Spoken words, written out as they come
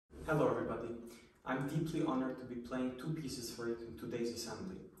Hello everybody. I'm deeply honored to be playing two pieces for you in today's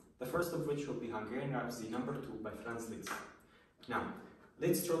assembly. The first of which will be Hungarian Rhapsody No. 2 by Lizst. Now,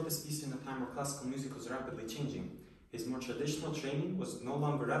 Lizst wrote this piece in a time where classical music was rapidly changing. His more traditional training was no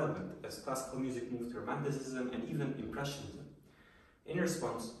longer relevant as classical music moved to Romanticism and even Impressionism. In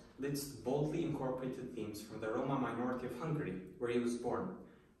response, Lizst boldly incorporated themes from the Roma minority of Hungary, where he was born,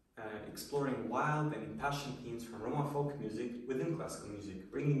 exploring wild and impassioned themes from Roma folk music within classical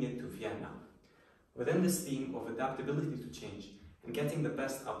music, bringing it to Vienna. Within this theme of adaptability to change and getting the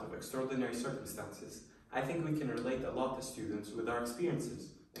best out of extraordinary circumstances, I think we can relate a lot to students with our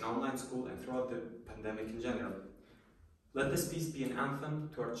experiences in online school and throughout the pandemic in general. Let this piece be an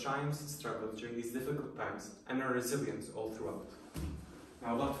anthem to our triumphs and struggles during these difficult times and our resilience all throughout.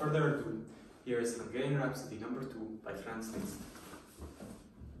 Now, without further ado, here is Hungarian Rhapsody No. 2 by Lizst.